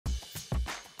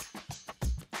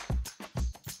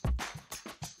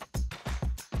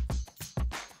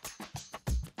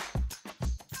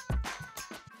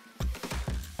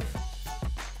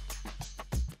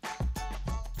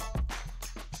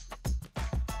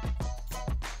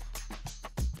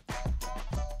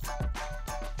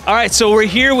All right, so we're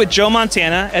here with Joe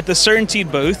Montana at the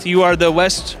Certainteed booth. You are the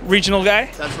West Regional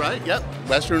guy? That's right, yep.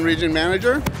 Western Region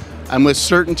Manager. I'm with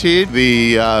Certainteed,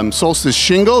 the Solstice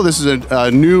Shingle. This is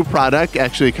a new product,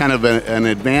 actually kind of an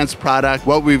advanced product.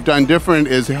 What we've done different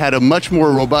is had a much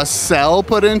more robust cell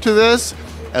put into this,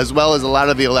 as well as a lot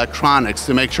of the electronics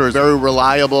to make sure it's very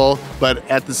reliable, but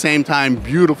at the same time,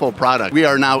 beautiful product. We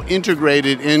are now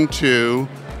integrated into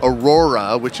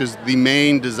Aurora, which is the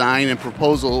main design and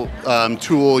proposal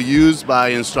tool used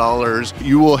by installers.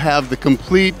 You will have the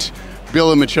complete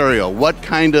bill of material, what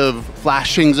kind of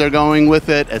flashings are going with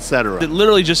it, etc. It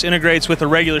literally just integrates with a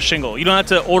regular shingle. You don't have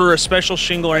to order a special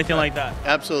shingle or anything like that.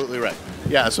 Absolutely right.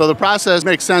 Yeah, so the process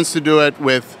makes sense to do it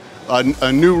with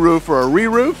a new roof or a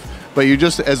re-roof, but you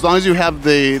just, as long as you have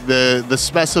the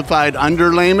specified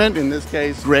underlayment, in this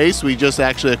case Grace, we just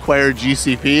actually acquired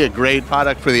GCP, a great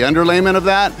product for the underlayment of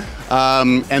that,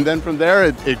 and then from there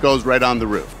it goes right on the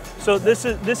roof. So this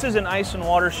is an ice and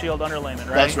water shield underlayment,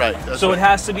 right? That's right. So it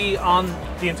has to be on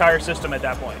the entire system at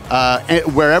that point.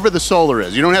 Wherever the solar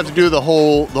is, you don't have to do the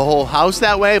whole house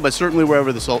that way, but certainly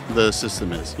wherever the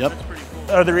system is. Yep. That's pretty cool.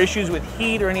 Are there issues with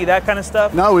heat or any of that kind of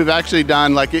stuff? No, we've actually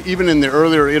done, like even in the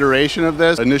earlier iteration of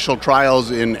this, initial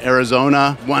trials in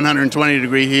Arizona,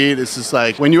 120-degree heat. It's just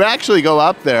like when you actually go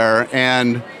up there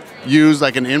and use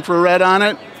like an infrared on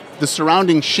it, the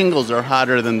surrounding shingles are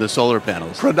hotter than the solar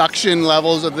panels. Production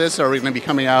levels of this are going to be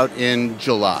coming out in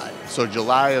July. So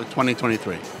July of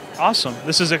 2023. Awesome.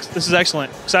 This is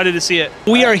excellent. Excited to see it.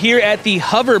 We are here at the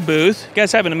Hover booth. You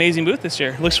guys have an amazing booth this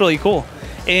year. Looks really cool.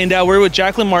 And we're with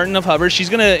Jacqueline Martin of Hover. She's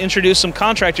going to introduce some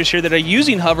contractors here that are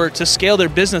using Hover to scale their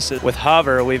businesses. With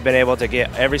Hover, we've been able to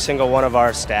get every single one of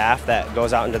our staff that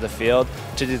goes out into the field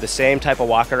to do the same type of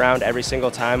walk around every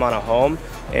single time on a home,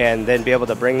 and then be able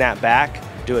to bring that back,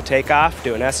 do a takeoff,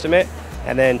 do an estimate,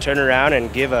 and then turn around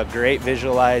and give a great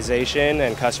visualization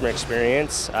and customer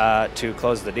experience to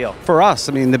close the deal. For us,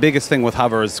 I mean, the biggest thing with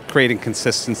Hover is creating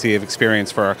consistency of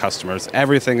experience for our customers.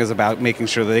 Everything is about making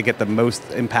sure that they get the most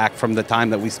impact from the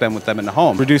time that we spend with them in the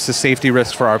home. Reduces safety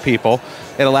risk for our people.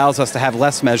 It allows us to have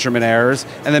less measurement errors.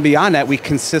 And then beyond that, we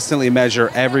consistently measure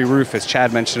every roof, as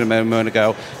Chad mentioned a moment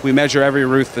ago. We measure every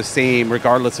roof the same,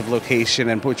 regardless of location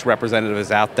and which representative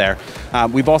is out there.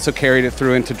 We've also carried it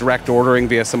through into direct ordering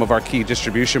via some of our key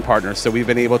distribution partners. So we've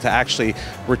been able to actually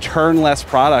return less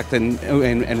product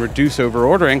and reduce over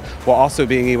ordering, while also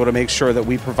being able to make sure that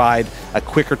we provide a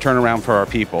quicker turnaround for our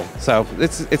people. So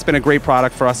it's been a great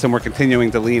product for us, and we're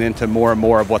continuing to lean into more and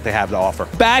more of what they have to offer.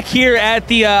 Back here at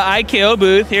the IKO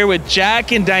booth here with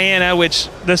Jack and Diana, which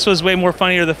this was way more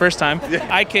funnier the first time.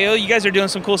 Yeah. IKO, you guys are doing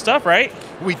some cool stuff, right?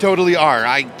 We totally are.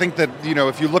 I think that, you know,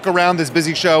 if you look around this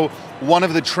busy show, one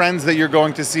of the trends that you're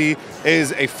going to see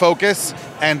is a focus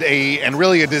and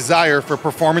really a desire for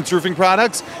performance roofing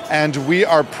products, and we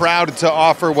are proud to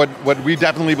offer what we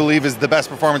definitely believe is the best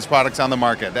performance products on the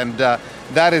market, and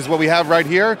that is what we have right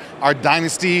here. Our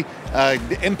Dynasty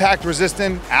impact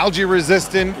resistant, algae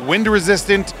resistant, wind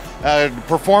resistant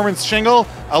performance shingle,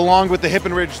 along with the Hip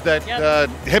and Ridge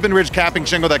Hip and Ridge capping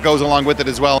shingle that goes along with it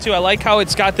as well. I like how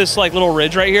it's got this like little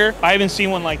ridge right here. I haven't seen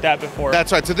one like that before.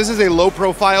 That's right. So this is a low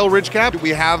profile ridge cap. We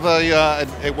have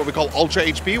what we call Ultra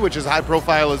HP, which is high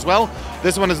profile as well.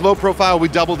 This one is low profile. We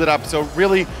doubled it up. So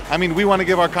really, I mean, we want to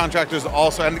give our contractors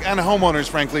also, and homeowners,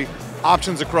 frankly,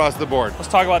 options across the board. Let's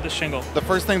talk about this shingle. The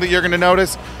first thing that you're going to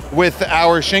notice with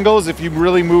our shingles, if you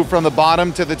really move from the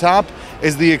bottom to the top,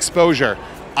 is the exposure.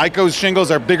 IKO's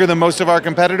shingles are bigger than most of our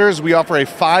competitors. We offer a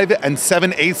 5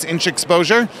 7/8 inch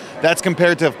exposure. That's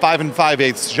compared to 5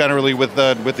 5/8 generally with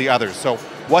the others. So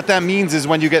what that means is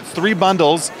when you get 3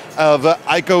 bundles of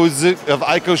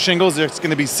IKO shingles, it's going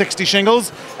to be 60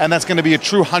 shingles, and that's going to be a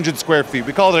true 100 square feet.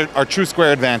 We call it our true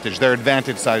square advantage. They're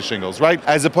advantage size shingles, right?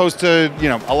 As opposed to, you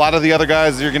know, a lot of the other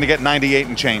guys, you're going to get 98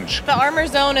 and change. The Armor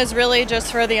Zone is really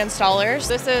just for the installers.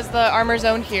 This is the Armor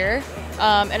Zone here,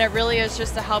 and it really is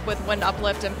just to help with wind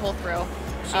uplift and pull through.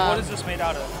 So what is this made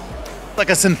out of? Like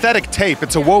a synthetic tape.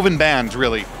 It's a woven band,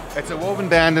 really. It's a woven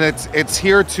band, and it's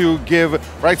here to give,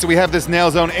 right, so we have this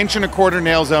nail zone, 1.25 inch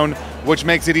nail zone, which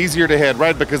makes it easier to hit,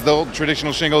 right, because the old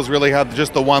traditional shingles really had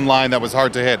just the one line that was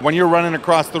hard to hit. When you're running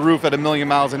across the roof at 1,000,000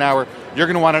 miles an hour, you're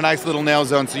going to want a nice little nail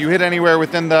zone. So you hit anywhere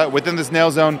within this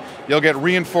nail zone, you'll get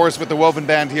reinforced with the woven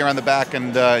band here on the back,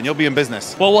 and you'll be in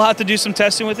business. Well, we'll have to do some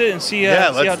testing with it and see. Yeah,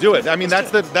 let's do it. I mean, that's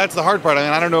the hard part. I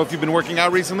mean, I don't know if you've been working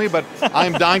out recently, but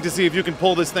I'm dying to see if you can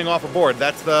pull this thing off a board.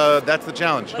 That's the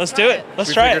challenge. Let's do it.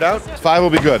 Let's try it. Out? 5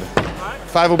 will be good.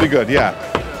 5 will be good. Yeah.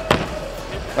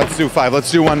 Let's do 5.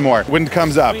 Let's do one more. Wind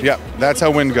comes up. Yep, that's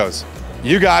how wind goes.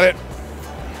 You got it.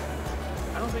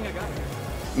 I don't think I got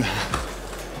it.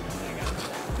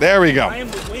 There we go. I am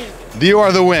the wind. You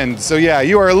are the wind. So yeah,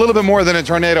 you are a little bit more than a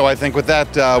tornado, I think, with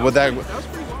that. That was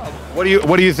pretty wild.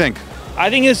 What do you think? I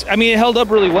think it held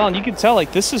up really well, and you can tell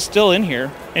like this is still in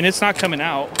here, and it's not coming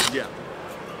out. Yeah.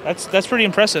 That's pretty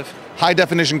impressive. High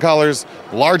definition colors,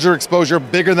 larger exposure,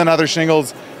 bigger than other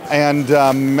shingles, and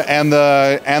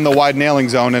the wide nailing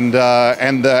zone, and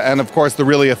of course the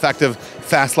really effective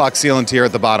fast lock sealant here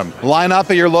at the bottom. Line up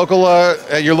at your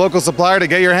local supplier to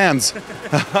get your hands.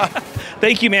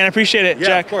 Thank you, man. I appreciate it, Yeah,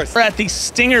 Jack. of course. We're at the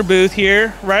Stinger booth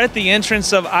here, right at the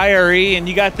entrance of IRE, and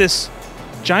you got this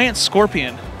giant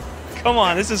scorpion. Come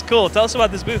on, this is cool. Tell us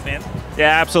about this booth, man.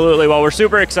 Yeah, absolutely. Well, we're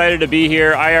super excited to be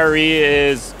here. IRE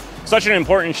is such an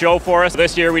important show for us.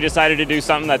 This year we decided to do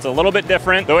something that's a little bit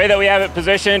different. The way that we have it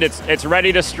positioned, it's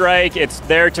ready to strike. It's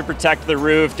there to protect the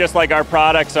roof, just like our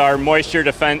products are moisture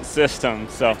defense system.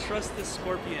 So Trust the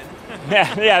scorpion.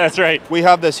 yeah, that's right. We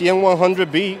have the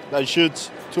CN100B that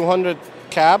shoots 200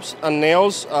 caps and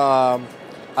nails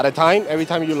at a time, every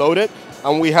time you load it.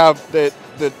 And we have the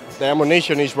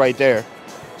ammunition is right there.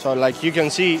 So like you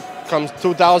can see, comes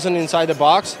 2,000 inside the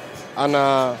box, and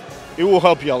it will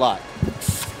help you a lot.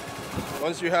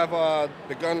 Once you have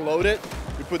the gun loaded,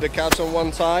 you put the caps on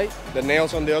one side, the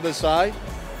nails on the other side,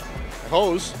 the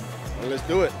hose, and let's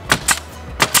do it.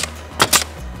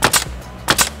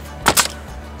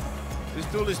 This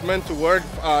tool is meant to work,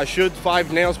 shoot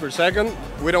 5 nails per second.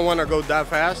 We don't want to go that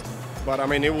fast, but I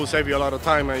mean, it will save you a lot of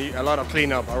time and a lot of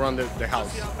cleanup around the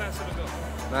house. See how fast it'll go.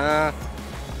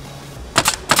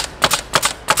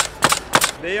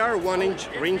 They are 1-inch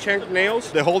ring shank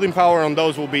nails. The holding power on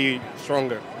those will be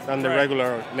stronger than the Right.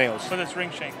 regular nails. So that's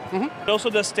ring shank. It also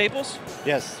does staples?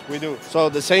 Yes, we do. So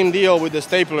the same deal with the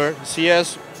stapler,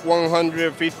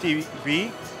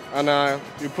 CS150V, and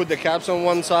you put the caps on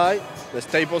one side, the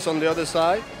staples on the other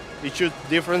side. You choose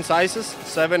different sizes,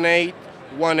 7/8,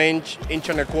 1-inch,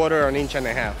 1.25 inches, and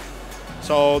 1.5 inches.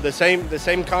 So the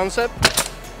same concept.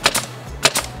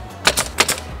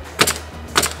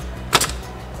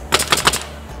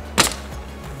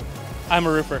 I'm a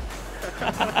roofer.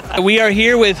 We are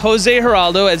here with Jose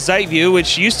Geraldo at Zeithview,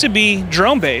 which used to be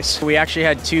drone base. We actually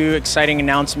had 2 exciting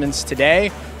announcements today,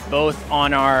 both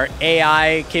on our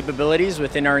AI capabilities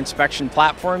within our inspection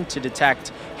platform to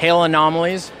detect hail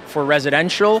anomalies for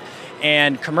residential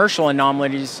and commercial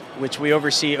anomalies, which we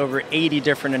oversee over 80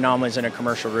 different anomalies in a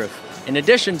commercial roof. In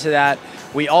addition to that,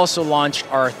 we also launched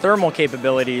our thermal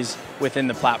capabilities within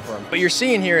the platform. What you're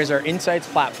seeing here is our Insights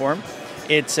platform.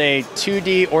 It's a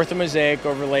 2D orthomosaic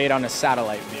overlaid on a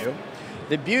satellite view.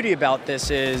 The beauty about this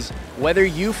is whether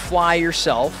you fly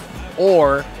yourself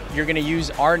or you're going to use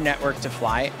our network to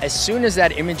fly, as soon as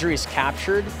that imagery is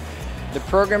captured, the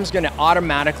program's going to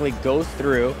automatically go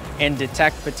through and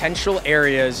detect potential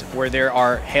areas where there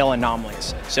are hail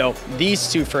anomalies. So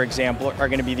these 2, for example, are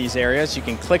going to be these areas. You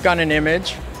can click on an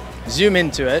image, zoom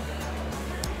into it.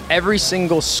 Every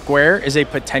single square is a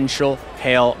potential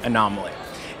hail anomaly.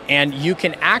 And you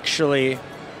can actually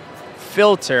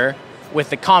filter with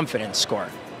the confidence score.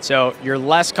 So you're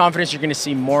less confident, you're gonna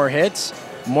see more hits.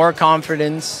 More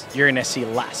confidence, you're gonna see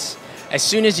less. As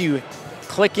soon as you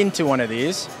click into one of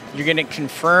these, you're gonna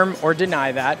confirm or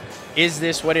deny that. Is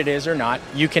this what it is or not?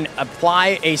 You can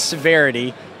apply a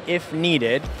severity if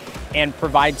needed and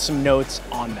provide some notes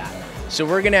on that. So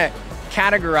we're gonna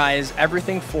categorize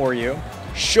everything for you,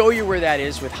 show you where that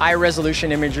is with high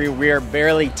resolution imagery. We are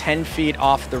barely 10 feet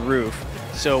off the roof.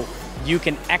 So you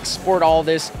can export all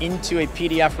this into a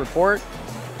PDF report.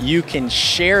 You can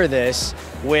share this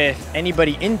with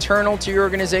anybody internal to your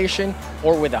organization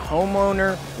or with a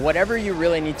homeowner, whatever you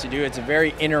really need to do. It's a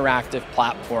very interactive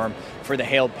platform for the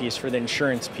hail piece, for the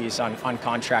insurance piece on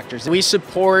contractors. We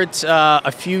support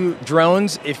a few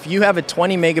drones. If you have a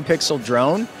 20 megapixel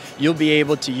drone, you'll be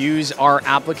able to use our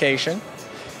application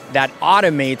that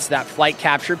automates that flight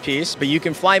capture piece, but you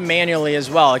can fly manually as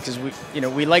well, because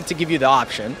we like to give you the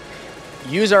option.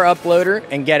 Use our uploader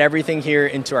and get everything here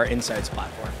into our Insights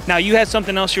platform. Now you had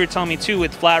something else you were telling me too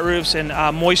with flat roofs and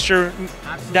moisture.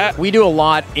 We do a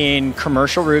lot in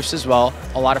commercial roofs as well,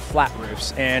 a lot of flat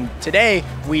roofs. And today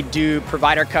we do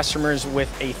provide our customers with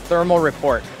a thermal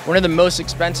report. One of the most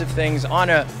expensive things on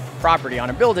a property, on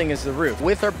a building, is the roof.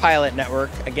 With our pilot network,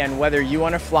 again, whether you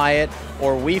want to fly it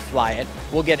or we fly it,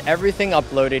 we'll get everything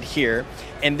uploaded here.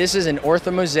 And this is an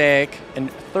orthomosaic, a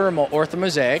thermal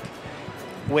orthomosaic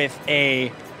with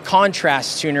a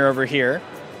contrast tuner over here,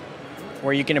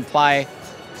 where you can apply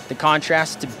the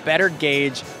contrast to better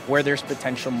gauge where there's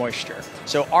potential moisture.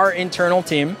 So our internal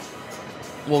team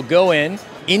will go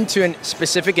into a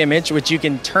specific image, which you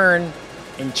can turn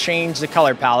and change the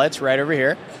color palettes right over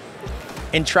here.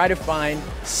 and try to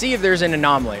see if there's an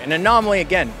anomaly. An anomaly,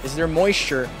 again, is there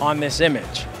moisture on this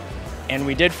image? And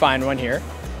we did find one here.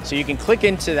 So you can click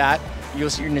into that. You're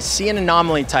going to see an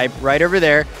anomaly type right over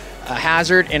there, a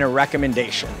hazard and a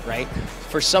recommendation, right?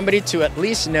 For somebody to at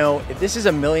least know if this is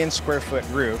a 1 million square foot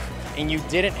roof and you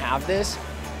didn't have this,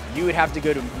 you would have to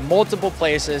go to multiple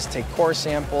places, take core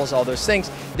samples, all those things.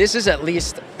 This is at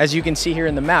least, as you can see here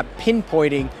in the map,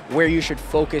 pinpointing where you should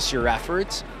focus your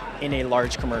efforts in a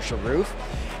large commercial roof.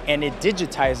 And it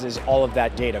digitizes all of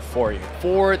that data for you.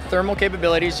 For thermal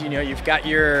capabilities, you've got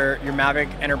your Mavic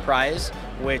Enterprise,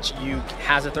 which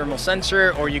has a thermal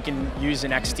sensor, or you can use an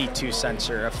XT2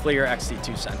 sensor, a FLIR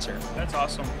XT2 sensor. That's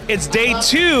awesome. It's day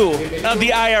 2 of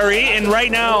the IRE, and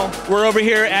right now we're over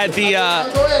here at the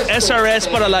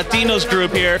SRS para Latinos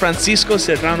group here. Francisco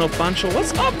Serrano Pancho,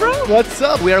 what's up, bro? What's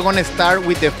up? We are going to start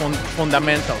with the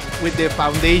fundamentals, with the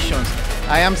foundations.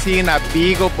 I am seeing a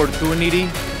big opportunity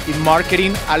in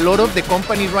marketing. A lot of the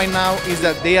companies right now is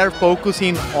that they are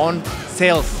focusing on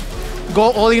sales.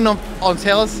 Go all in on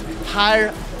sales,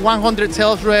 hire 100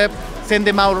 sales rep, send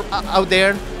them out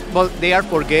there, but they are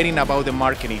forgetting about the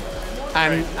marketing.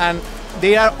 And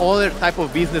there are other type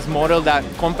of business model that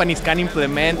companies can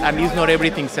implement, and it's not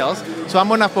everything sales. So I'm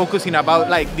gonna focus about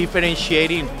like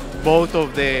differentiating both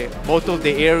of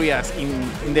the areas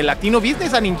in the Latino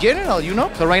business and in general,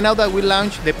 So right now that we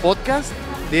launched the podcast,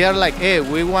 they are like, hey,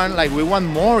 we want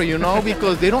more,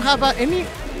 because they don't have any,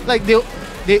 like the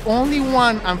only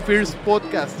one and first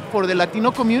podcast for the Latino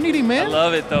community, man. I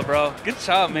love it though, bro. Good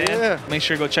job, man. Yeah. Make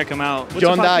sure to go check them out. What's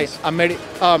John Dye,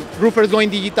 Roofers Going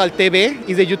Digital TV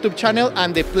is the YouTube channel,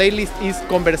 and the playlist is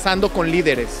Conversando con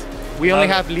Líderes. We only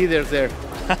have leaders there.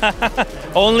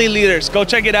 Only leaders. Go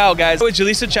check it out, guys. With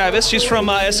Julissa Chavez, she's from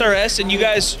SRS, and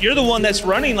you're the one that's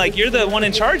running, you're the one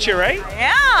in charge here, right?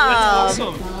 Yeah. That's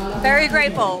awesome. Very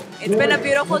grateful. It's been a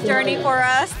beautiful journey for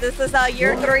us. This is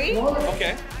year 3.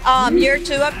 Okay. Year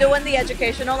 2 of doing the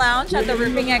educational lounge at the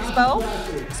Roofing Expo.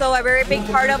 So a very big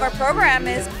part of our program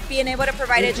is being able to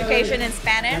provide education in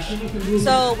Spanish.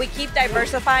 So we keep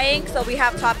diversifying. So we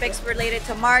have topics related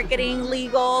to marketing,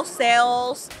 legal,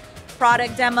 sales,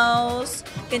 product demos,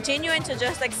 continuing to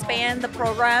just expand the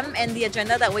program and the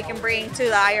agenda that we can bring to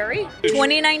the IRE.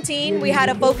 2019, we had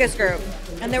a focus group,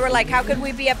 and they were like, how could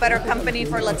we be a better company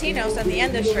for Latinos in the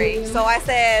industry? So I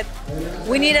said,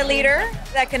 we need a leader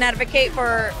that can advocate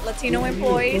for Latino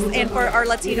employees and for our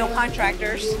Latino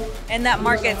contractors in that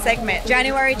market segment.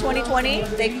 January 2020,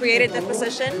 they created the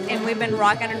position, and we've been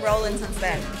rocking and rolling since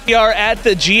then. We are at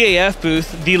the GAF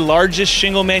booth, the largest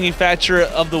shingle manufacturer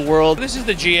of the world. This is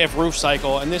the GAF roof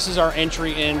cycle, and this is our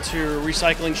entry into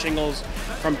recycling shingles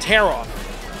from tear-off.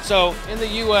 So in the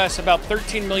US, about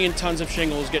 13 million tons of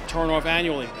shingles get torn off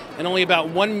annually, and only about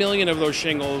 1 million of those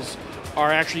shingles are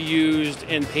actually used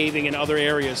in paving in other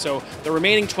areas. So the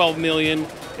remaining 12 million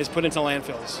is put into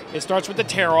landfills. It starts with the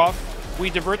tear-off. We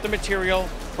divert the material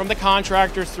from the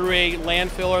contractor through a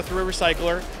landfill or through a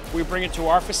recycler. We bring it to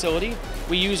our facility.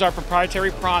 We use our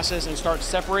proprietary process and start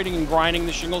separating and grinding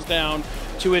the shingles down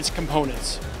to its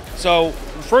components. So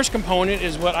the first component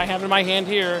is what I have in my hand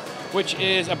here, which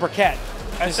is a briquette.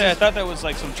 I thought that was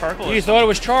like some charcoal. You thought it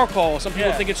was charcoal. Some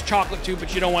people think it's chocolate too,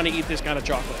 but you don't want to eat this kind of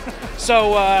chocolate.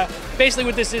 So basically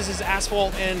what this is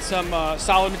asphalt and some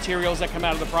solid materials that come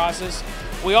out of the process.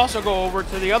 We also go over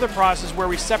to the other process where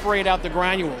we separate out the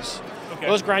granules. Okay.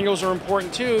 Those granules are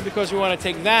important too, because we want to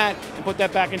take that and put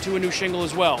that back into a new shingle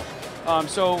as well.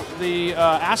 So the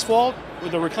asphalt,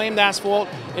 with the reclaimed asphalt,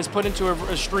 is put into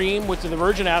a stream with the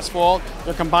virgin asphalt.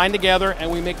 They're combined together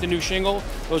and we make the new shingle.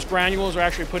 Those granules are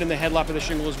actually put in the headlap of the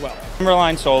shingle as well.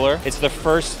 Timberline Solar, it's the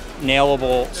first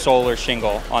nailable solar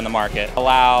shingle on the market. It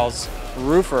allows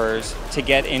roofers to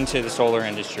get into the solar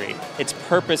industry. It's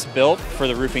purpose built for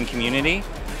the roofing community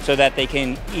so that they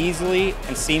can easily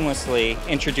and seamlessly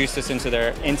introduce this into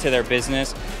their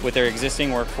business with their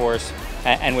existing workforce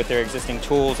and with their existing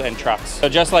tools and trucks. So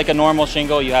just like a normal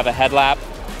shingle, you have a headlap.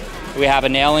 We have a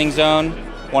nailing zone,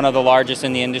 one of the largest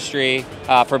in the industry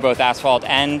for both asphalt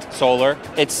and solar.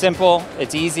 It's simple,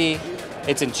 it's easy,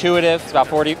 it's intuitive. It's about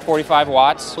 45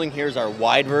 watts. Here's our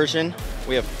wide version.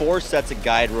 We have 4 sets of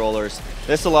guide rollers.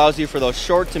 This allows you for those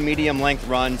short to medium length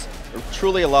runs. It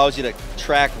truly allows you to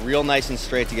track real nice and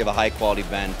straight to give a high quality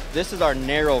bend. This is our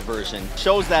narrow version.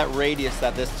 Shows that radius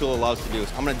that this tool allows to do.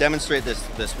 I'm going to demonstrate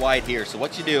this wide here. So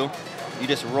what you do, you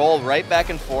just roll right back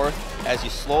and forth as you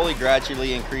slowly,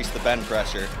 gradually increase the bend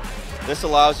pressure. This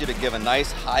allows you to give a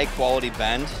nice high quality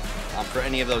bend for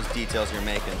any of those details you're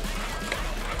making.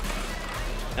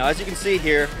 Now as you can see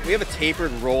here, we have a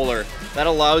tapered roller that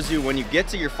allows you, when you get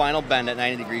to your final bend at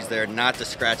 90 degrees there, not to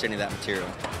scratch any of that material.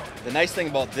 The nice thing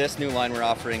about this new line we're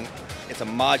offering, it's a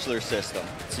modular system.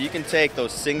 So you can take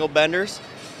those single benders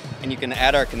and you can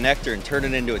add our connector and turn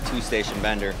it into a 2-station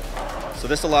bender. So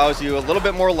this allows you a little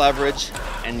bit more leverage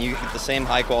and you get the same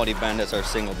high quality bend as our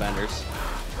single benders.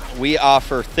 We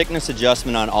offer thickness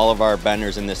adjustment on all of our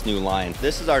benders in this new line.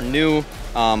 This is our new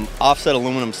offset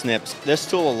aluminum snips. This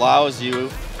tool allows you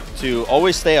to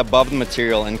always stay above the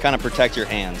material and kind of protect your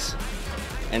hands.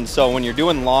 And so when you're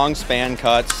doing long span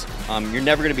cuts, you're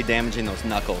never going to be damaging those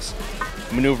knuckles.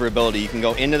 Maneuverability, you can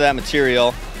go into that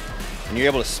material and you're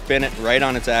able to spin it right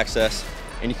on its axis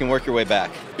and you can work your way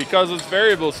back. Because it's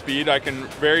variable speed, I can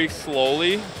very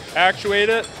slowly actuate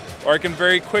it or I can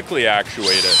very quickly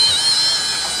actuate it.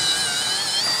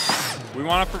 We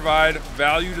want to provide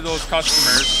value to those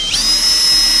customers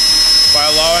by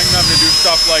allowing them to do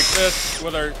stuff like this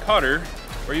with our cutter,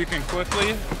 where you can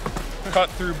quickly cut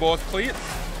through both cleats,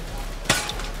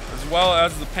 as well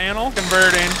as the panel,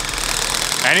 converting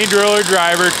any drill or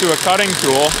driver to a cutting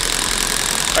tool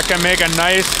that can make a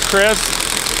nice, crisp,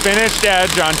 finished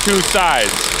edge on 2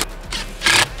 sides.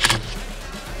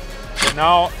 So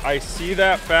now I see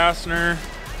that fastener.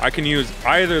 I can use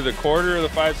either the 1/4 or the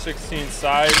 5/16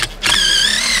 side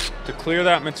to clear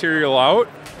that material out.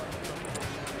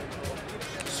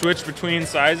 Switch between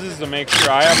sizes to make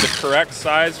sure I have the correct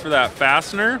size for that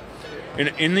fastener.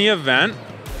 And in the event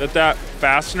that that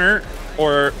fastener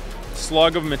or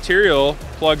slug of material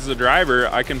plugs the driver,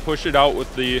 I can push it out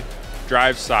with the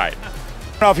drive side.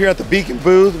 Off here at the Beacon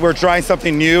booth, we're trying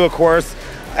something new, of course,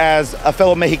 as a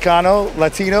fellow Mexicano,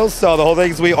 Latinos. So the whole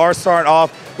thing is we are starting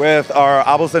off with our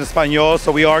Hablas en Español.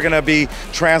 So we are gonna be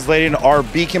translating our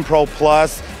Beacon Pro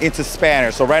Plus into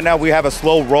Spanish. So right now we have a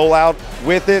slow rollout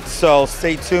with it. So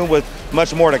stay tuned with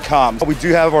much more to come. We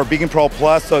do have our Beacon Pro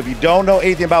Plus. So if you don't know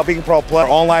anything about Beacon Pro Plus, our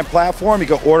online platform, you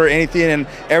can order anything and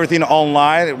everything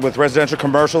online with residential,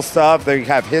 commercial stuff. They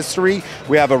have history.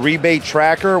 We have a rebate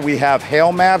tracker. We have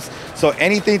hail maps. So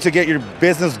anything to get your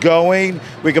business going,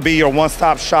 we could be your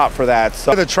one-stop shop for that.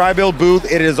 So the Tri-Build booth,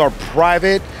 it is our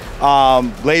private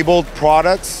labeled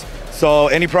products. So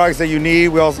any products that you need,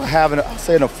 we also have an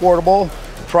affordable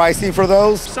pricing for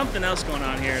those. Something else going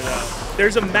on here though.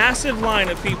 There's a massive line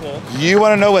of people. You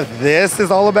want to know what this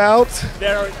is all about?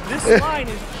 This line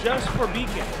is just for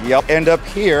Beacon. Yep. End up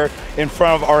here in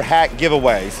front of our hat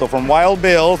giveaway. So from Wild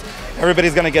Bill's,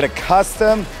 everybody's going to get a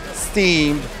custom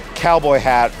steamed cowboy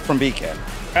hat from Beacon.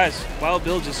 Guys, Wild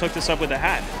Bill just hooked us up with a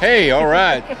hat. Hey, all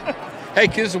right. Hey,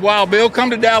 kids of Wild Bill, come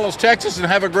to Dallas, Texas and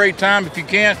have a great time. If you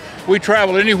can't, we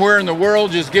travel anywhere in the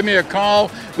world. Just give me a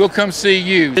call. We'll come see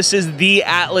you. This is the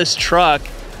Atlas truck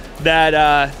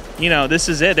that, you know, this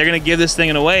is it. They're going to give this thing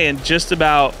away in just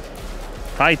about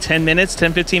probably 10 minutes,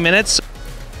 10, 15 minutes.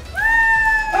 Oh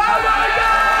my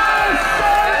gosh!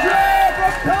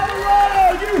 Sandra from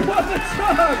Colorado, you won the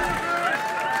truck!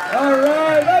 All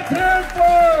right, let's hear it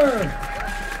for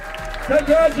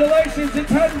congratulations, it's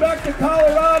heading back to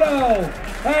Colorado.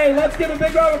 Hey, let's give a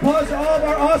big round of applause to all of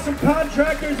our awesome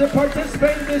contractors that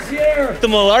participated this year. The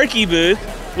Malarkey booth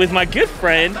with my good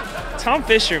friend, Tom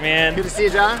Fisher, man. Good to see you,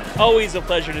 John. Always a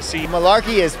pleasure to see you.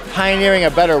 Malarkey is pioneering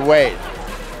a better way,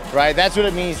 right? That's what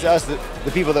it means to us,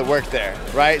 the people that work there,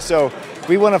 right? So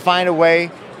we want to find a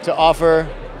way to offer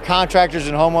contractors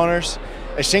and homeowners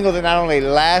a shingle that not only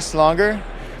lasts longer,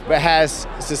 but has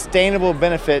sustainable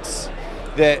benefits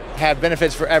that have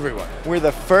benefits for everyone. We're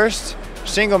the first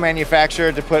shingle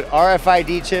manufacturer to put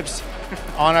RFID chips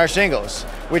on our shingles,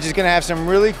 which is going to have some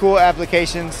really cool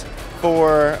applications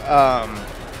for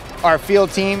our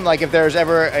field team. Like if there's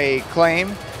ever a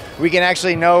claim, we can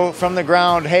actually know from the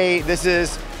ground, hey, this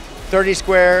is 30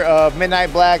 square of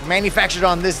Midnight Black manufactured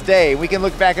on this day. We can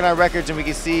look back at our records and we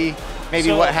can see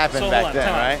maybe what happened back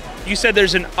then, right? You said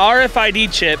there's an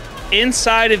RFID chip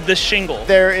inside of the shingle.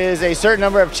 There is a certain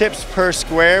number of chips per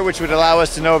square, which would allow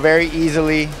us to know very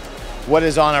easily what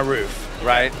is on a roof,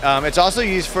 right? It's also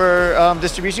used for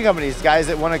distribution companies, guys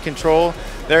that want to control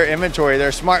their inventory.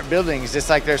 They're smart buildings, just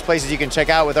like there's places you can check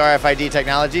out with RFID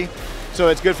technology. So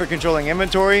it's good for controlling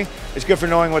inventory. It's good for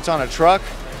knowing what's on a truck.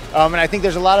 And I think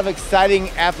there's a lot of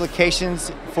exciting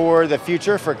applications for the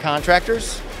future for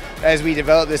contractors as we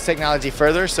develop this technology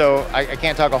further. So I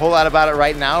can't talk a whole lot about it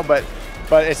right now, but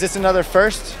it's just another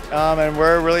first, and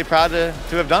we're really proud to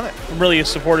have done it. I'm really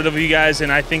supportive of you guys, and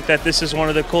I think that this is one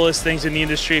of the coolest things in the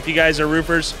industry. If you guys are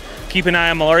roofers, keep an eye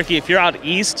on Malarkey. If you're out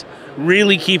east,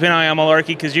 really keep an eye on Malarkey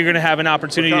because you're going to have an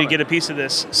opportunity to get a piece of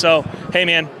this. So, hey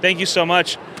man, thank you so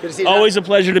much. Good to see you. Always a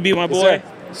pleasure to be my boy.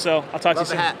 Yes, so I'll talk to you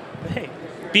soon. Hat. Hey,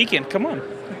 Beacon, come on.